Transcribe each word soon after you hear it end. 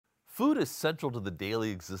Food is central to the daily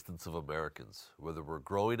existence of Americans, whether we're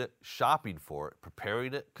growing it, shopping for it,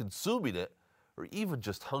 preparing it, consuming it, or even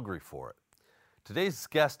just hungry for it. Today's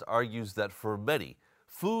guest argues that for many,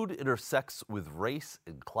 food intersects with race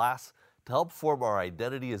and class to help form our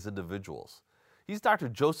identity as individuals. He's Dr.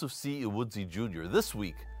 Joseph C. Iwudzi Jr. this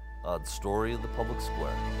week on Story in the Public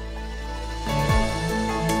Square.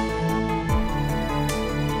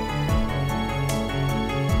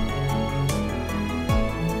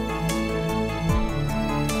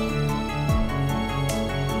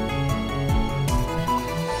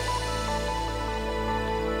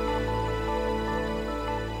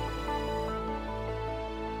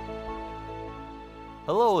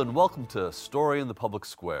 Hello and welcome to Story in the Public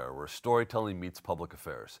Square, where storytelling meets public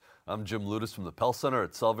affairs. I'm Jim Ludis from the Pell Center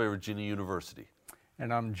at Salve Regina University.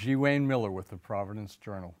 And I'm G. Wayne Miller with the Providence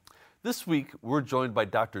Journal. This week, we're joined by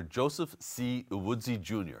Dr. Joseph C. Iwudzi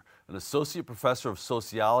Jr., an associate professor of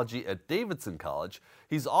sociology at Davidson College.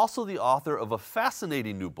 He's also the author of a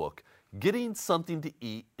fascinating new book, Getting Something to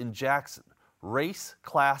Eat in Jackson, Race,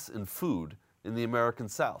 Class, and Food in the American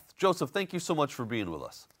South. Joseph, thank you so much for being with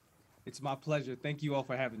us. It's my pleasure. Thank you all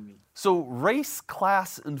for having me. So race,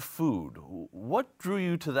 class, and food, what drew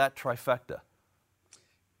you to that trifecta?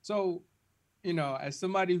 So, as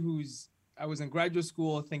somebody I was in graduate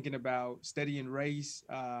school thinking about studying race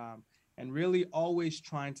and really always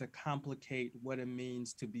trying to complicate what it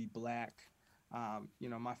means to be Black.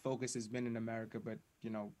 My focus has been in America, but,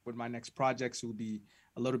 with my next projects, it will be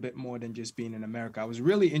a little bit more than just being in America. I was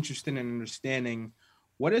really interested in understanding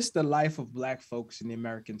what is the life of Black folks in the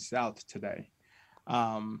American South today?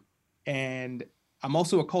 And I'm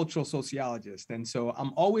also a cultural sociologist. And so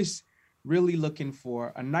I'm always really looking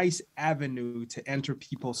for a nice avenue to enter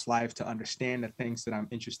people's life to understand the things that I'm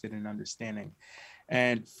interested in understanding.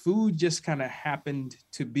 And food just kind of happened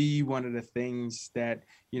to be one of the things that,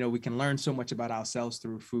 we can learn so much about ourselves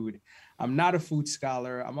through food. I'm not a food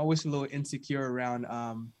scholar. I'm always a little insecure around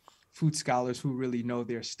food scholars who really know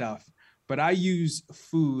their stuff. But I use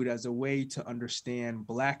food as a way to understand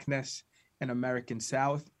Blackness in American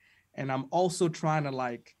South. And I'm also trying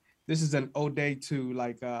to this is an ode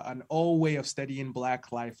to an old way of studying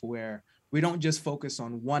Black life where we don't just focus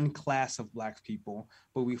on one class of Black people,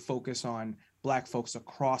 but we focus on Black folks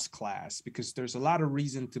across class, because there's a lot of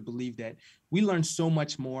reason to believe that we learn so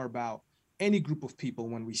much more about any group of people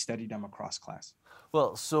when we study them across class.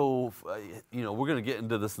 Well, so, we're going to get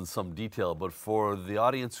into this in some detail, but for the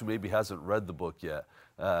audience who maybe hasn't read the book yet,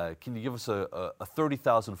 can you give us a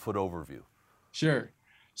 30,000-foot overview? Sure.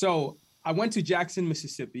 So I went to Jackson,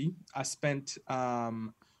 Mississippi. I spent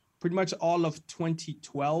pretty much all of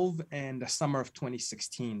 2012 and the summer of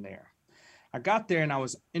 2016 there. I got there and I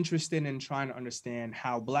was interested in trying to understand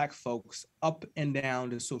how Black folks up and down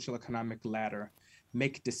the social economic ladder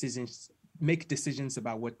make decisions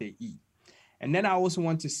about what they eat. And then I also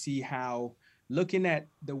want to see how looking at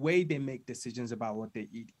the way they make decisions about what they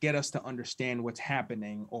eat get us to understand what's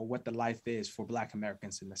happening or what the life is for Black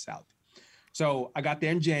Americans in the South. So I got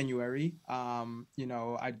there in January.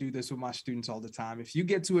 I do this with my students all the time. If you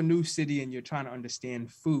get to a new city and you're trying to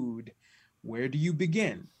understand food, where do you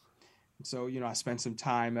begin? So, I spent some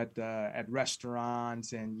time at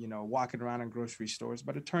restaurants and, walking around in grocery stores,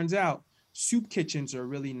 but it turns out soup kitchens are a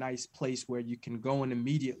really nice place where you can go and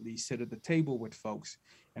immediately sit at the table with folks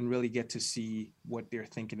and really get to see what they're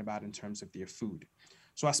thinking about in terms of their food.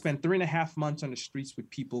 So I spent 3.5 months on the streets with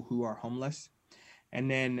people who are homeless. And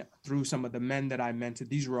then through some of the men that I mentored,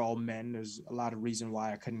 these were all men. There's a lot of reason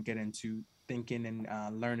why I couldn't get into thinking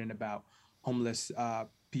and learning about homeless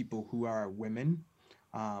people who are women.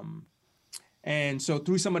 And so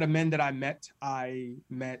through some of the men that I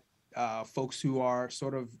met folks who are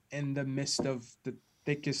sort of in the midst of the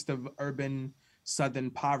thickest of urban Southern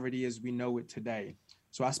poverty as we know it today.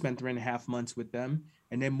 So I spent 3.5 months with them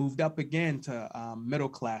and then moved up again to middle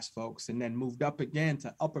class folks and then moved up again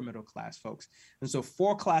to upper middle class folks. And so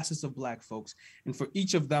 4 classes of Black folks. And for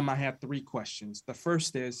each of them, I had 3 questions. The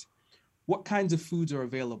first is, what kinds of foods are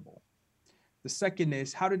available? The second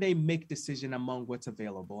is, how do they make decision among what's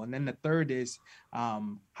available? And then the third is,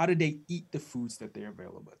 how do they eat the foods that they're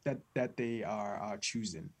available, that they are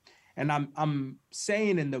choosing? And I'm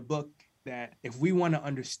saying in the book that if we want to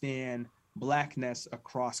understand Blackness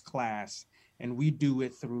across class, and we do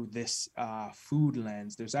it through this food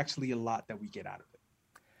lens, there's actually a lot that we get out of it.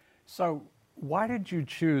 So why did you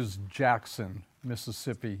choose Jackson,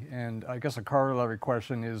 Mississippi? And I guess a corollary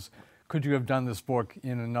question is, could you have done this book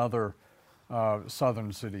in another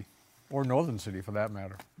southern city or northern city for that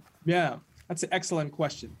matter? Yeah, that's an excellent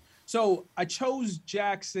question. So I chose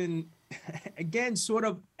Jackson, again, sort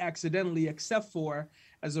of accidentally, except for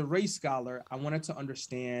as a race scholar, I wanted to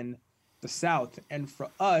understand the South. And for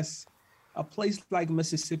us, a place like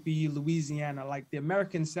Mississippi, Louisiana, like the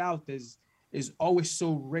American South is always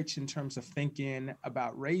so rich in terms of thinking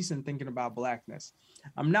about race and thinking about Blackness.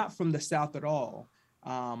 I'm not from the South at all,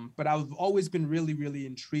 but I've always been really, really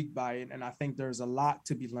intrigued by it, and I think there's a lot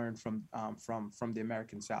to be learned from the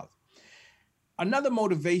American South. Another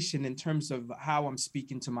motivation in terms of how I'm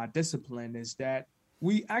speaking to my discipline is that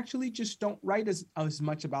we actually just don't write as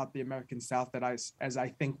much about the American South as I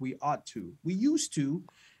think we ought to. We used to,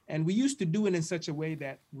 and we used to do it in such a way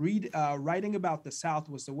that writing about the South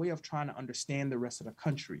was a way of trying to understand the rest of the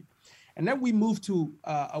country. And then we moved to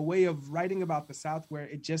a way of writing about the South where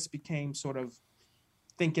it just became sort of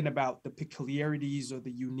thinking about the peculiarities or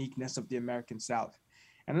the uniqueness of the American South.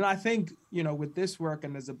 And then I think, with this work,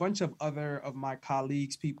 and there's a bunch of other of my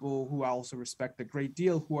colleagues, people who I also respect a great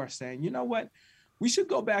deal, who are saying, you know what, we should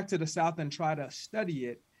go back to the South and try to study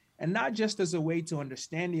it. And not just as a way to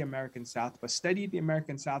understand the American South, but study the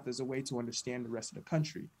American South as a way to understand the rest of the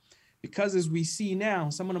country. Because as we see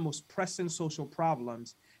now, some of the most pressing social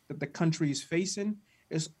problems that the country is facing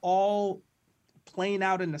is all playing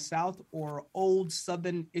out in the South, or old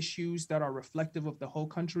Southern issues that are reflective of the whole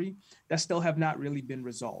country that still have not really been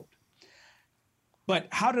resolved. But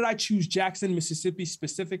how did I choose Jackson, Mississippi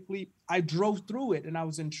specifically? I drove through it and I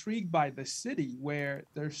was intrigued by the city where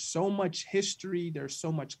there's so much history, there's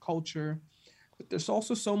so much culture, but there's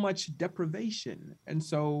also so much deprivation. And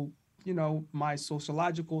so, my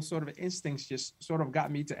sociological sort of instincts just sort of got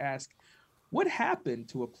me to ask, what happened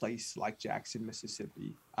to a place like Jackson,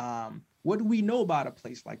 Mississippi? What do we know about a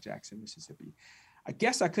place like Jackson, Mississippi? I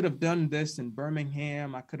guess I could have done this in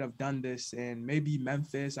Birmingham. I could have done this in maybe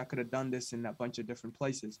Memphis. I could have done this in a bunch of different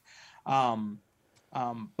places.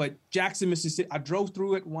 But Jackson, Mississippi, I drove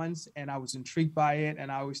through it once and I was intrigued by it.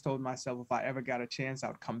 And I always told myself if I ever got a chance, I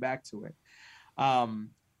would come back to it.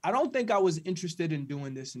 I don't think I was interested in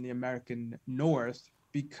doing this in the American North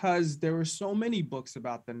because there were so many books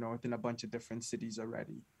about the North in a bunch of different cities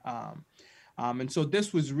already. And so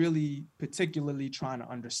this was really particularly trying to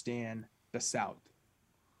understand the South.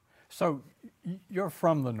 So you're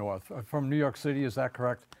from the North, from New York City, is that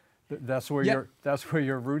correct? That's where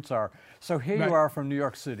your roots are. So here you are from New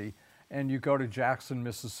York City, and you go to Jackson,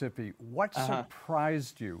 Mississippi. What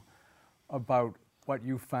surprised you about what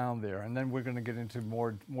you found there? And then we're going to get into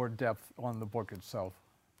more depth on the book itself.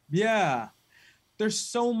 Yeah, there's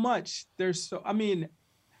so much.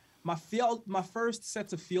 My first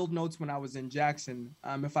sets of field notes when I was in Jackson,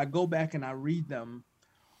 if I go back and I read them,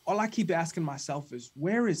 all I keep asking myself is,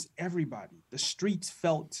 where is everybody? The streets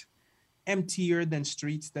felt emptier than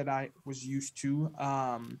streets that I was used to,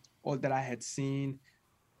 or that I had seen,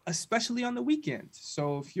 especially on the weekends.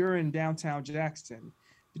 So if you're in downtown Jackson,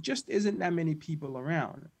 there just isn't that many people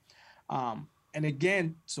around. And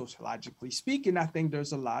again, sociologically speaking, I think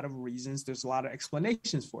there's a lot of reasons, there's a lot of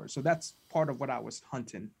explanations for it. So that's part of what I was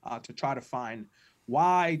hunting, to try to find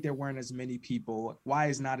why there weren't as many people, why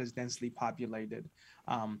it's not as densely populated.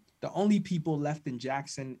 The only people left in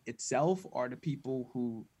Jackson itself are the people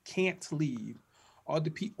who can't leave, or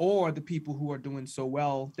the people who are doing so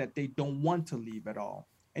well that they don't want to leave at all.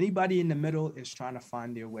 Anybody in the middle is trying to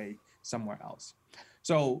find their way somewhere else.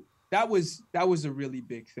 So that was a really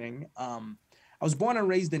big thing. I was born and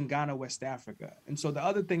raised in Ghana, West Africa. And so the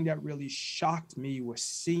other thing that really shocked me was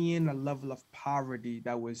seeing a level of poverty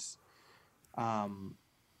that was,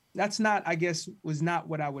 was not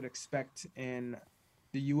what I would expect in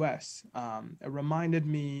the US. It reminded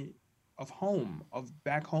me of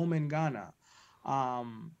back home in Ghana.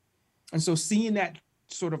 And so seeing that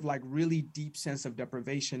sort of like really deep sense of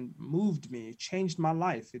deprivation moved me. It changed my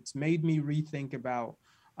life. It's made me rethink about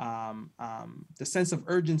the sense of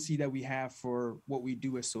urgency that we have for what we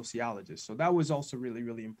do as sociologists. So that was also really,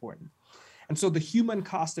 really important. And so the human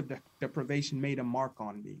cost of deprivation made a mark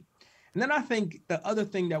on me. And then I think the other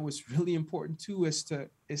thing that was really important too is to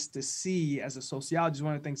see, as a sociologist,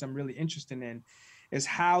 one of the things I'm really interested in is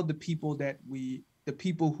how the people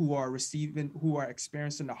who are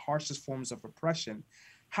experiencing the harshest forms of oppression,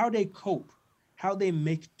 how they cope, how they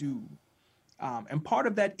make do. And part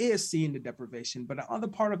of that is seeing the deprivation, but the other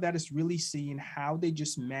part of that is really seeing how they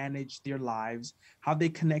just manage their lives, how they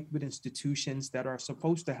connect with institutions that are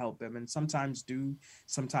supposed to help them, and sometimes do,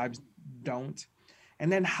 sometimes don't.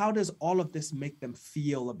 And then how does all of this make them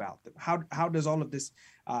feel about them? How does all of this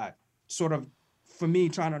sort of, for me,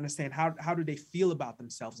 trying to understand how do they feel about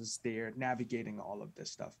themselves as they're navigating all of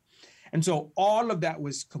this stuff? And so all of that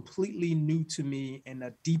was completely new to me in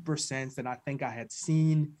a deeper sense than I think I had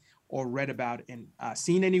seen or read about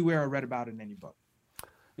seen anywhere or read about in any book.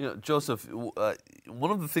 Joseph,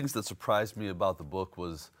 one of the things that surprised me about the book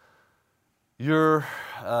was your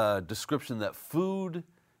description that food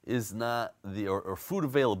is not or food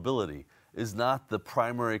availability is not the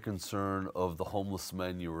primary concern of the homeless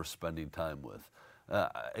men you were spending time with.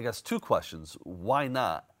 I guess two questions: why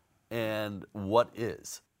not, and what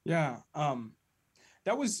is? Yeah,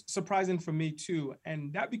 that was surprising for me too,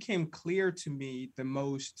 and that became clear to me the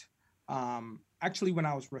most actually when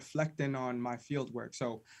I was reflecting on my field work.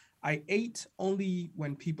 So I ate only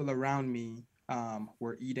when people around me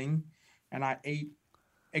were eating, and I ate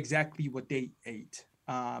exactly what they ate.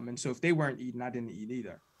 And so if they weren't eating, I didn't eat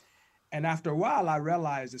either. And after a while, I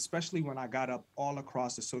realized, especially when I got up all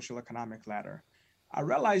across the social economic ladder, I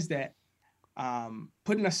realized that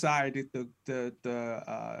putting aside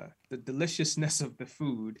the deliciousness of the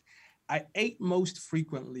food, I ate most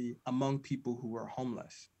frequently among people who were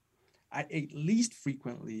homeless. I ate least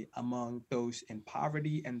frequently among those in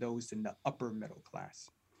poverty and those in the upper middle class.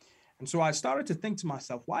 And so I started to think to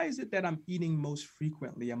myself, why is it that I'm eating most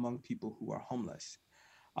frequently among people who are homeless?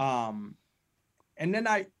 Um, and then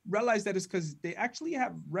I realized that it's because they actually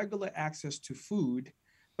have regular access to food,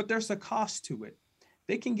 but there's a cost to it.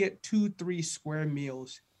 They can get 2, 3 square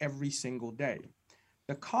meals every single day.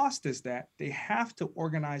 The cost is that they have to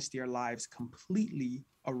organize their lives completely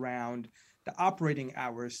around the operating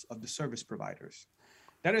hours of the service providers.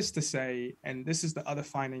 That is to say, and this is the other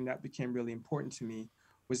finding that became really important to me,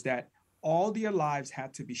 was that all their lives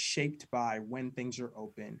had to be shaped by when things are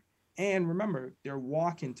open. And remember, they're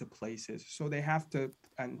walking to places, so they have to,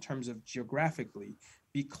 in terms of geographically,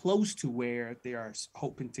 be close to where they are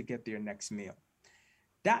hoping to get their next meal.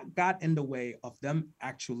 That got in the way of them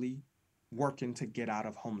actually working to get out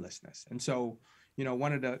of homelessness. And so,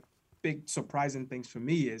 one of the big surprising things for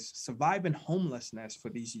me is surviving homelessness for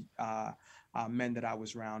these men that I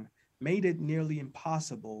was around made it nearly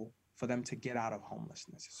impossible for them to get out of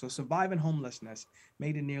homelessness. So surviving homelessness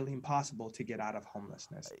made it nearly impossible to get out of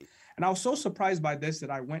homelessness. And I was so surprised by this that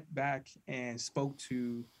I went back and spoke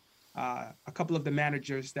to a couple of the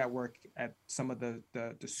managers that work at some of the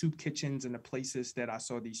soup kitchens and the places that I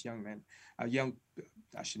saw these young men,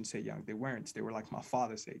 I shouldn't say young, they weren't, they were like my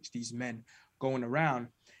father's age, these men going around,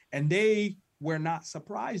 and they were not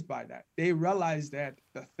surprised by that. They realized that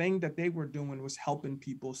the thing that they were doing was helping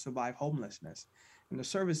people survive homelessness. And the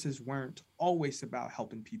services weren't always about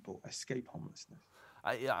helping people escape homelessness.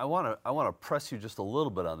 I want to press you just a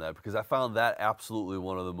little bit on that, because I found that absolutely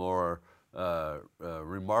one of the more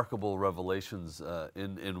remarkable revelations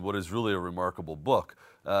in what is really a remarkable book.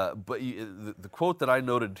 But the quote that I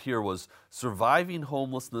noted here was, surviving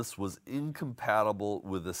homelessness was incompatible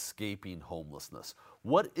with escaping homelessness.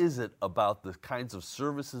 What is it about the kinds of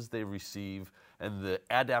services they receive and the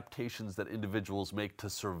adaptations that individuals make to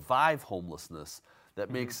survive homelessness that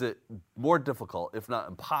makes it more difficult, if not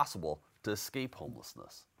impossible, to escape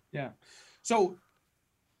homelessness? Yeah. So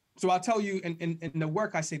I'll tell you, in the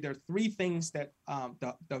work, I say there are 3 things that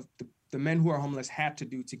the men who are homeless had to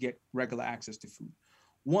do to get regular access to food.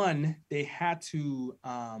 One, they had to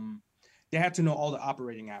know all the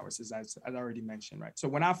operating hours, as I already mentioned, right? So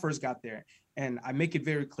when I first got there, and I make it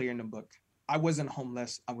very clear in the book, I wasn't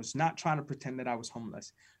homeless. I was not trying to pretend that I was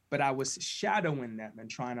homeless, but I was shadowing them and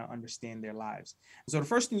trying to understand their lives. So the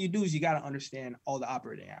first thing you do is you got to understand all the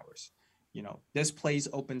operating hours. This place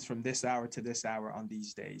opens from this hour to this hour on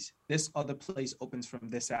these days. This other place opens from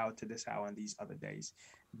this hour to this hour on these other days.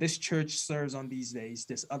 This church serves on these days.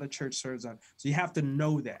 This other church serves on. So you have to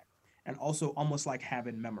know that, and also almost like have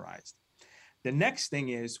it memorized. The next thing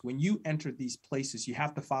is, when you enter these places, you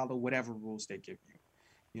have to follow whatever rules they give you.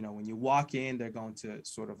 When you walk in, they're going to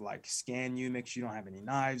sort of like scan you, make sure you don't have any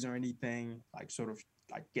knives or anything, like sort of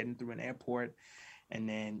like getting through an airport. And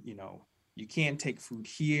then, you can't take food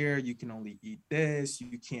here. You can only eat this.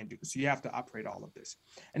 You can't do. So you have to operate all of this.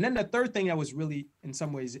 And then the third thing that was really, in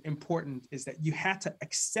some ways, important is that you had to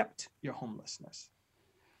accept your homelessness.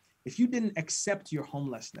 If you didn't accept your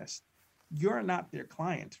homelessness, you're not their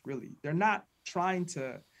client, really. They're not trying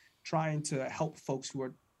to help folks who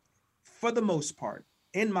are, for the most part,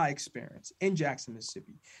 in my experience, in Jackson,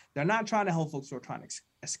 Mississippi, they're not trying to help folks who are trying to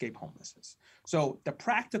escape homelessness. So the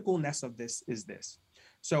practicalness of this is this.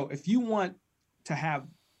 So if you want to have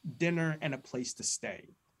dinner and a place to stay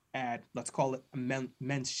at, let's call it a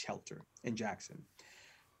men's shelter in Jackson,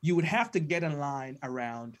 you would have to get in line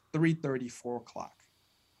around 3:30, 4 o'clock.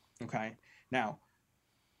 Okay. Now,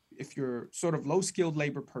 if you're sort of low-skilled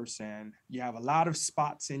labor person, you have a lot of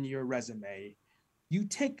spots in your resume, you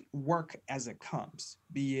take work as it comes,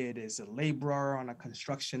 be it as a laborer on a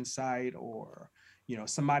construction site, or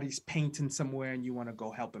somebody's painting somewhere and you want to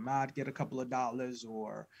go help him out, get a couple of dollars,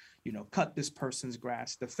 or, cut this person's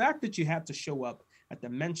grass. The fact that you have to show up at the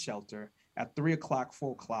men's shelter at 3 o'clock,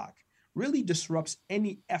 4 o'clock really disrupts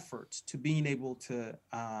any effort to being able to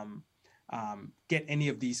get any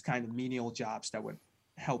of these kind of menial jobs that would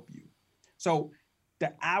help you. So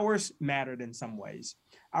the hours mattered in some ways.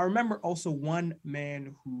 I remember also one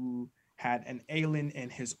man who had an alien in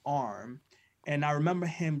his arm, and I remember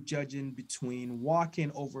him judging between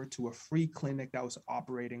walking over to a free clinic that was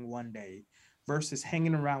operating one day versus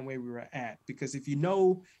hanging around where we were at. Because he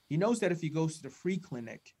knows that if he goes to the free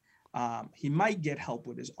clinic, he might get help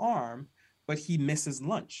with his arm, but he misses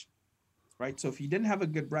lunch, right? So if he didn't have a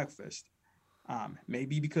good breakfast,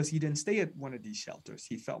 maybe because he didn't stay at one of these shelters,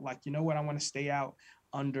 he felt like, I want to stay out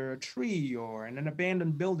under a tree or in an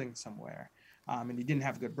abandoned building somewhere, and he didn't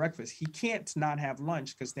have good breakfast. He can't not have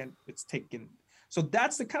lunch because then it's taken. So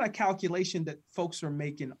that's the kind of calculation that folks are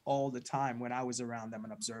making all the time when I was around them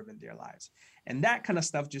and observing their lives. And that kind of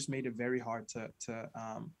stuff just made it very hard to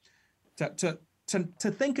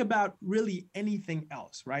think about really anything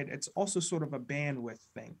else, right? It's also sort of a bandwidth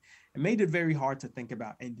thing. It made it very hard to think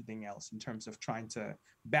about anything else in terms of trying to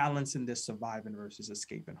balance in this surviving versus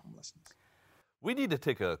escaping homelessness. We need to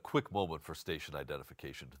take a quick moment for station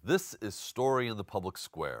identification. This is Story in the Public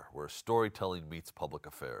Square, where storytelling meets public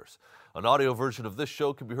affairs. An audio version of this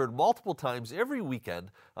show can be heard multiple times every weekend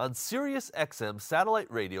on Sirius XM satellite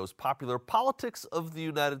radio's popular Politics of the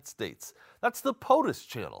United States. That's the POTUS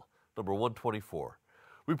channel, number 124.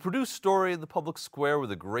 We produce Story in the Public Square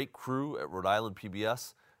with a great crew at Rhode Island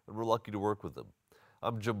PBS, and we're lucky to work with them.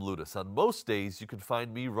 I'm Jim Ludes. On most days, you can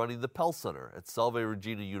find me running the Pell Center at Salve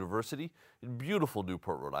Regina University in beautiful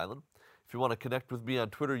Newport, Rhode Island. If you want to connect with me on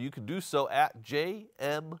Twitter, you can do so at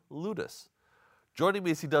JMLudes. Joining me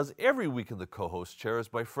as he does every week in the co-host chair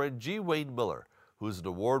is my friend G. Wayne Miller, who is an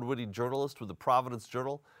award-winning journalist with the Providence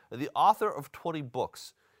Journal and the author of 20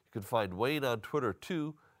 books. You can find Wayne on Twitter,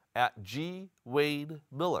 too, at G. Wayne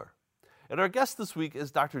Miller. And our guest this week is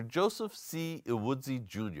Dr. Joseph C. Iwudzi,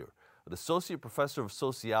 Jr., an associate professor of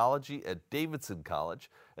sociology at Davidson College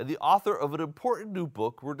and the author of an important new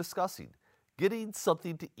book we're discussing, Getting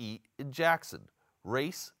Something to Eat in Jackson,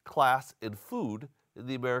 Race, Class, and Food in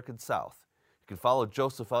the American South. You can follow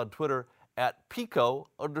Joseph on Twitter at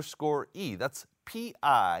Pico_E. That's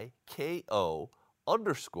PIKO_E.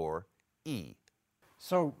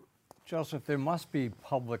 So, Joseph, there must be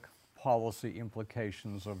public policy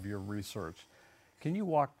implications of your research. Can you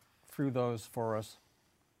walk through those for us?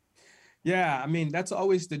 Yeah, I mean, that's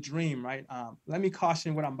always the dream, right? Let me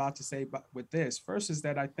caution what I'm about to say with this. First is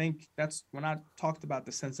that I think that's when I talked about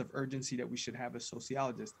the sense of urgency that we should have as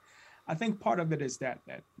sociologists. I think part of it is that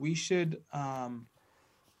we should,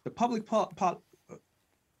 the public,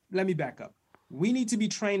 let me back up. We need to be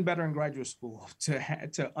trained better in graduate school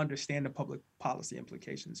to understand the public policy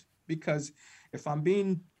implications. Because if I'm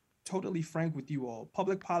being totally frank with you all,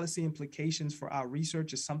 public policy implications for our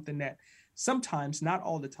research is something that sometimes, not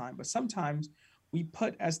all the time, but sometimes we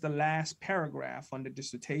put as the last paragraph on the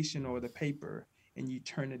dissertation or the paper and you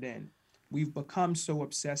turn it in. We've become so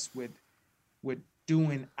obsessed with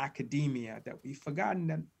doing academia that we've forgotten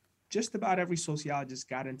that just about every sociologist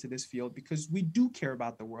got into this field because we do care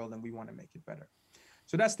about the world and we want to make it better.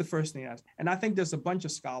 So that's the first thing. And I think there's a bunch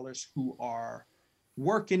of scholars who are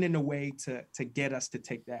working in a way to get us to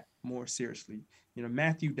take that more seriously.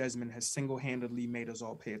 Matthew Desmond has single-handedly made us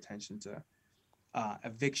all pay attention to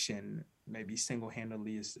eviction. Maybe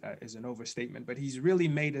single-handedly is an overstatement, but he's really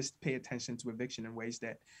made us pay attention to eviction in ways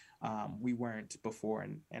that we weren't before.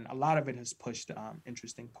 And a lot of it has pushed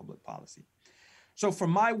interesting public policy. So for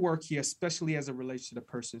my work here, especially as it relates to the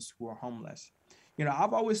persons who are homeless,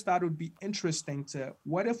 I've always thought it would be interesting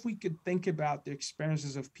what if we could think about the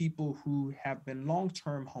experiences of people who have been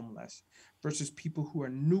long-term homeless versus people who are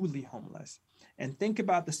newly homeless, and think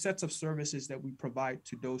about the sets of services that we provide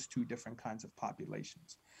to those two different kinds of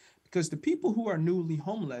populations. Because the people who are newly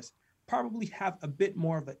homeless probably have a bit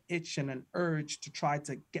more of an itch and an urge to try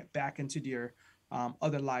to get back into their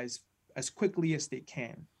other lives as quickly as they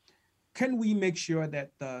can. Can we make sure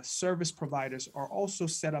that the service providers are also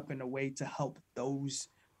set up in a way to help those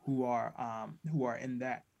who are in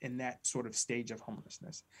that sort of stage of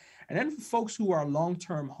homelessness? And then for folks who are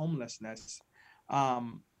long-term homelessness,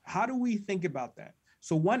 how do we think about that?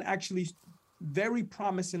 So one actually very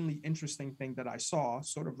promisingly interesting thing that I saw,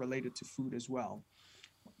 sort of related to food as well.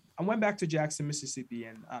 I went back to Jackson, Mississippi,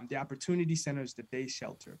 and the Opportunity Center is the day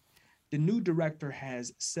shelter. The new director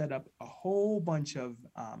has set up a whole bunch of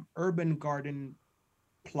urban garden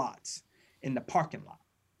plots in the parking lot.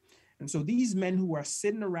 And so these men who are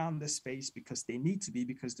sitting around this space because they need to be,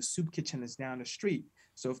 because the soup kitchen is down the street.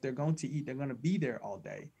 So if they're going to eat, they're going to be there all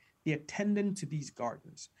day. They attending to these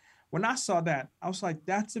gardens. When I saw that, I was like,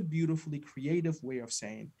 that's a beautifully creative way of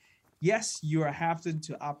saying, yes, you are having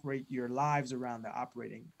to operate your lives around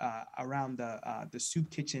the soup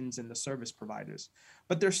kitchens and the service providers,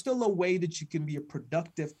 but there's still a way that you can be a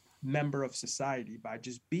productive member of society by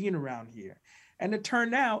just being around here. And it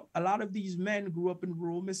turned out a lot of these men grew up in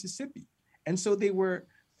rural Mississippi, and so they were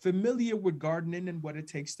familiar with gardening and what it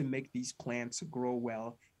takes to make these plants grow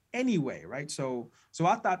well anyway, right? So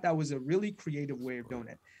I thought that was a really creative way of doing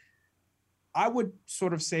it. I would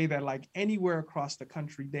sort of say that like anywhere across the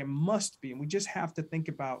country, there must be, and we just have to think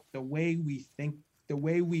about the way we think, the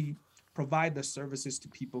way we provide the services to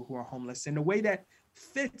people who are homeless in a way that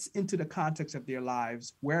fits into the context of their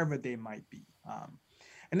lives, wherever they might be.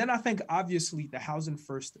 And then I think obviously the Housing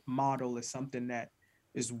First model is something that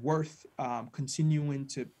is worth continuing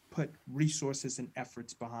to put resources and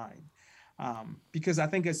efforts behind. Because I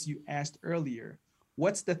think, as you asked earlier,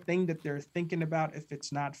 what's the thing that they're thinking about if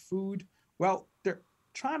it's not food? Well, they're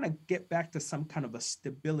trying to get back to some kind of a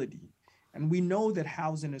stability. And we know that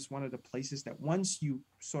housing is one of the places that once you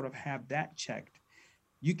sort of have that checked,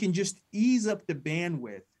 you can just ease up the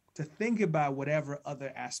bandwidth to think about whatever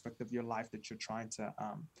other aspect of your life that you're trying to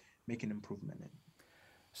make an improvement in.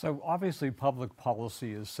 So obviously public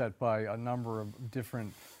policy is set by a number of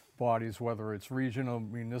different bodies, whether it's regional,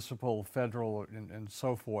 municipal, federal, and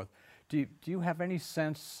so forth. Do you have any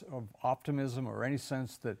sense of optimism or any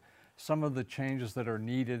sense that some of the changes that are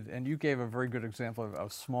needed, and you gave a very good example of a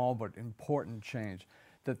small but important change,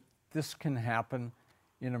 that this can happen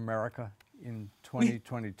in America in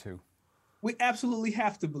 2022? We absolutely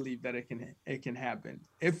have to believe that it can happen.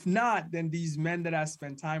 If not, then these men that I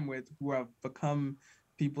spend time with, who have become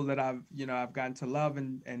people that I've gotten to love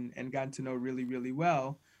and gotten to know really, really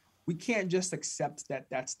well, we can't just accept that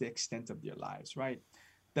that's the extent of their lives, right?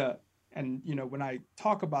 When I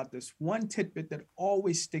talk about this, one tidbit that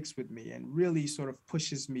always sticks with me and really sort of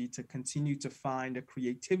pushes me to continue to find a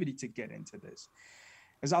creativity to get into this,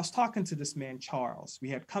 is I was talking to this man, Charles. We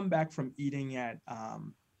had come back from eating at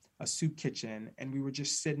a soup kitchen, and we were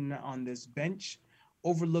just sitting on this bench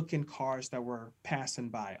overlooking cars that were passing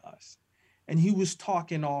by us. And he was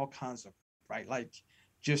talking all kinds of, right, like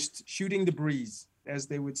just shooting the breeze, as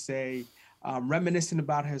they would say, reminiscing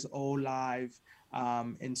about his old life.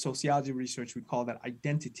 In sociology research, we call that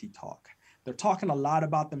identity talk. They're talking a lot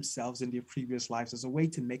about themselves in their previous lives as a way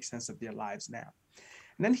to make sense of their lives now.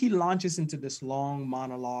 And then he launches into this long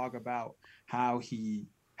monologue about how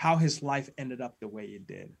his life ended up the way it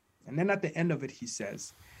did. And then at the end of it, he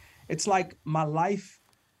says, it's like my life,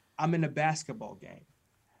 I'm in a basketball game.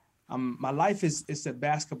 My life is a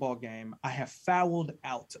basketball game. I have fouled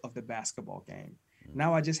out of the basketball game.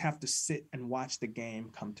 Now I just have to sit and watch the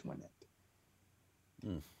game come to an end.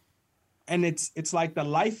 Mm. And it's like the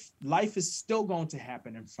life is still going to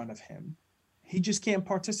happen in front of him. He just can't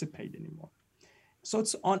participate anymore. So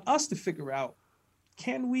it's on us to figure out,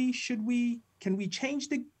 can we change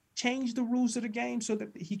the rules of the game so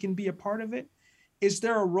that he can be a part of it? Is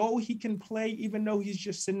there a role he can play even though he's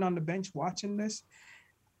just sitting on the bench watching this?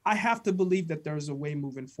 I have to believe that there's a way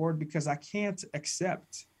moving forward, because I can't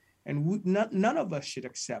accept, and none of us should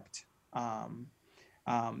accept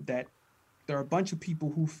that there are a bunch of people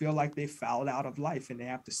who feel like they fouled out of life and they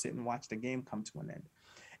have to sit and watch the game come to an end.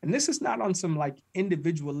 And this is not on some like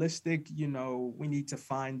individualistic, we need to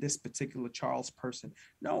find this particular Charles person.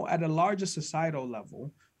 No, at a larger societal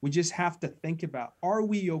level, we just have to think about, are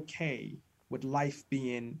we okay with life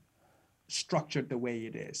being structured the way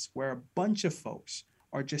it is, where a bunch of folks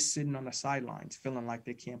are just sitting on the sidelines feeling like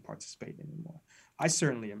they can't participate anymore? I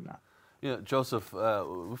certainly am not. Joseph,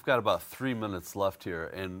 we've got about 3 minutes left here,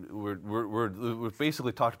 and we've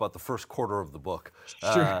basically talked about the first quarter of the book.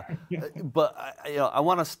 Sure. But I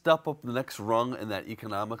want to step up the next rung in that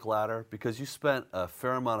economic ladder, because you spent a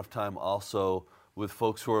fair amount of time also with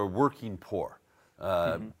folks who are working poor,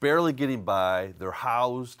 barely getting by. They're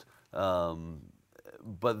housed, but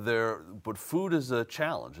food is a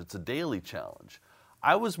challenge. It's a daily challenge.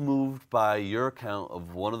 I was moved by your account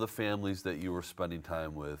of one of the families that you were spending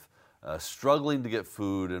time with, struggling to get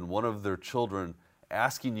food, and one of their children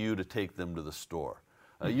asking you to take them to the store.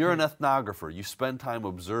 You're an ethnographer. You spend time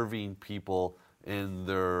observing people in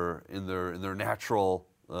their natural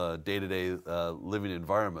day-to-day living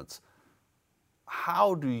environments.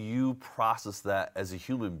 How do you process that as a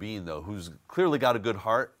human being, though, who's clearly got a good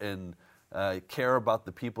heart and care about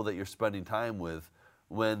the people that you're spending time with,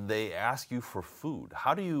 when they ask you for food?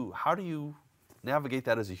 How do you navigate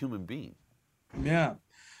that as a human being? Yeah.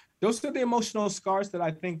 those are the emotional scars that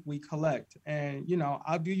I think we collect. And, you know,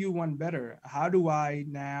 I'll do you one better. How do I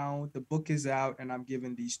now, the book is out and I'm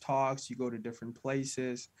giving these talks, you go to different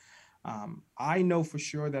places. I know for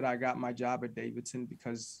sure that I got my job at Davidson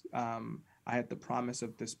because I had the promise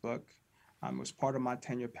of this book. It was part of my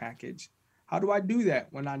tenure package. How do I do that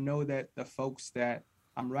when I know that the folks that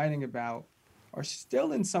I'm writing about are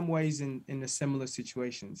still in some ways in the similar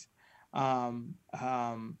situations? You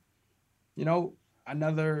know,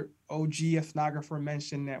 another OG ethnographer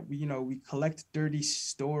mentioned that we collect dirty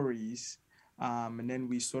stories, and then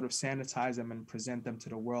we sort of sanitize them and present them to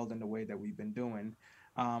the world in the way that we've been doing.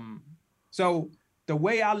 So the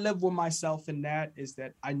way I live with myself in that is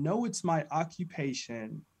that I know it's my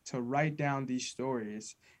occupation to write down these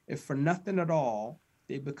stories. If for nothing at all,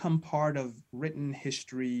 they become part of written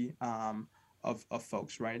history of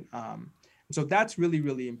folks, right? So that's really,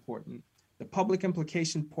 really important. The public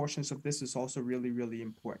implication portions of this is also really, really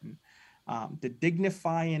important. The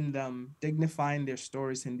dignifying their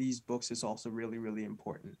stories in these books is also really, really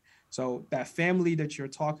important. So that family that you're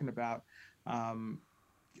talking about,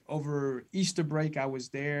 over Easter break, I was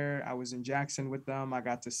there. I was in Jackson with them. I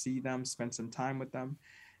got to see them, spend some time with them.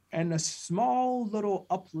 And a small little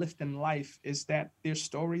uplift in life is that their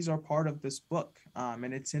stories are part of this book,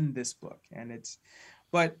 and it's in this book. And it's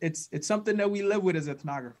something that we live with as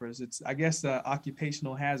ethnographers. It's, I guess, an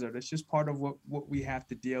occupational hazard. It's just part of what we have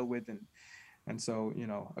to deal with. And so, you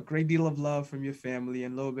know, a great deal of love from your family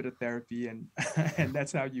and a little bit of therapy, and and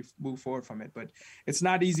that's how you move forward from it. But it's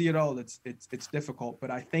not easy at all. It's difficult,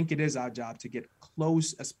 but I think it is our job to get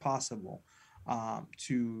close as possible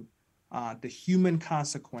to the human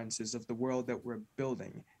consequences of the world that we're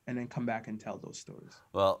building, and then come back and tell those stories.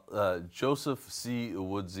 Well, Joseph C.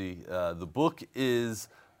 Owudzie, the book is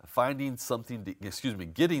Getting Something to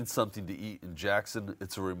Eat in Jackson.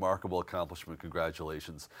 It's a remarkable accomplishment.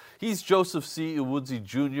 Congratulations. He's Joseph C. Owudzie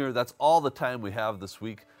Jr. That's all the time we have this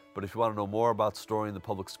week. But if you want to know more about Story in the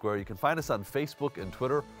Public Square, you can find us on Facebook and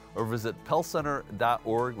Twitter, or visit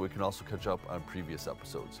pellcenter.org, where you can also catch up on previous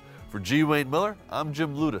episodes. For G. Wayne Miller, I'm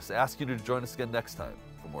Jim Ludes, asking you to join us again next time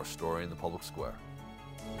for more Story in the Public Square.